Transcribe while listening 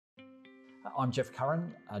I'm Jeff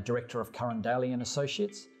Curran, Director of Curran Daly and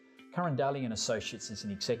Associates. Curran Daly and Associates is an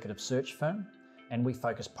executive search firm, and we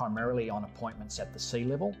focus primarily on appointments at the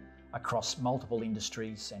C-level across multiple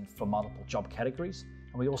industries and for multiple job categories.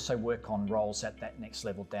 And we also work on roles at that next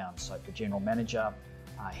level down, so for general manager,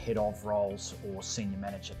 head of roles or senior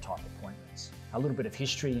manager type appointments. A little bit of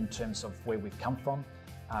history in terms of where we've come from.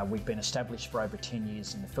 We've been established for over 10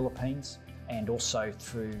 years in the Philippines, and also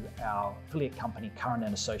through our affiliate company Curran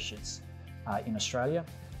and Associates in Australia.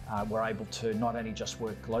 We're able to not only just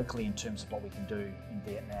work locally in terms of what we can do in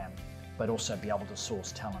Vietnam, but also be able to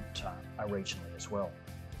source talent regionally as well.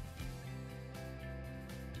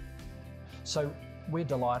 So we're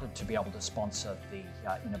delighted to be able to sponsor the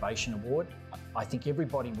Innovation Award. I think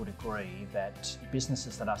everybody would agree that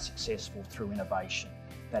businesses that are successful through innovation,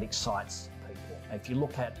 that excites people. If you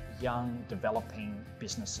look at young, developing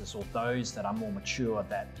businesses or those that are more mature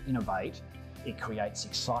that innovate, it creates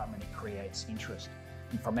excitement, it creates interest.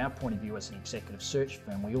 And from our point of view as an executive search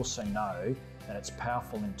firm, we also know that it's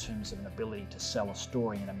powerful in terms of an ability to sell a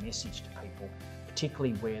story and a message to people,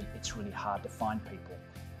 particularly where it's really hard to find people.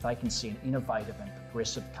 If they can see an innovative and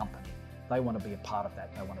progressive company, they want to be a part of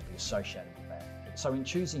that, they want to be associated with that. So in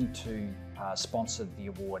choosing to sponsor the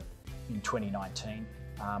award in 2019,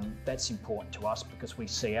 that's important to us because we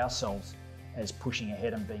see ourselves as pushing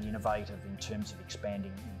ahead and being innovative in terms of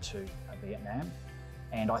expanding into Vietnam.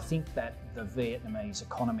 And I think that the Vietnamese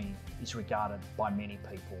economy is regarded by many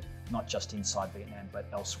people, not just inside Vietnam, but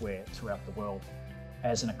elsewhere throughout the world,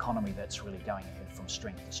 as an economy that's really going ahead from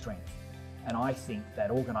strength to strength. And I think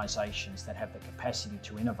that organisations that have the capacity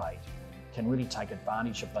to innovate can really take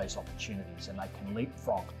advantage of those opportunities, and they can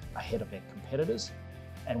leapfrog ahead of their competitors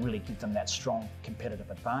and really give them that strong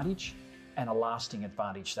competitive advantage and a lasting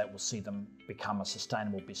advantage that will see them become a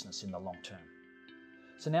sustainable business in the long term.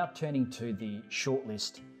 So now turning to the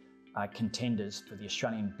shortlist contenders for the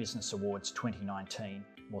Australian Business Awards 2019,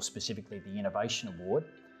 more specifically the Innovation Award.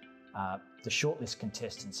 The shortlist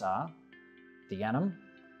contestants are the Annam,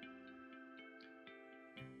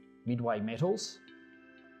 Midway Metals,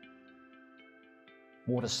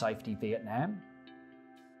 Water Safety Vietnam,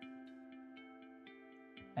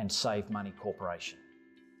 and Save Money Corporation.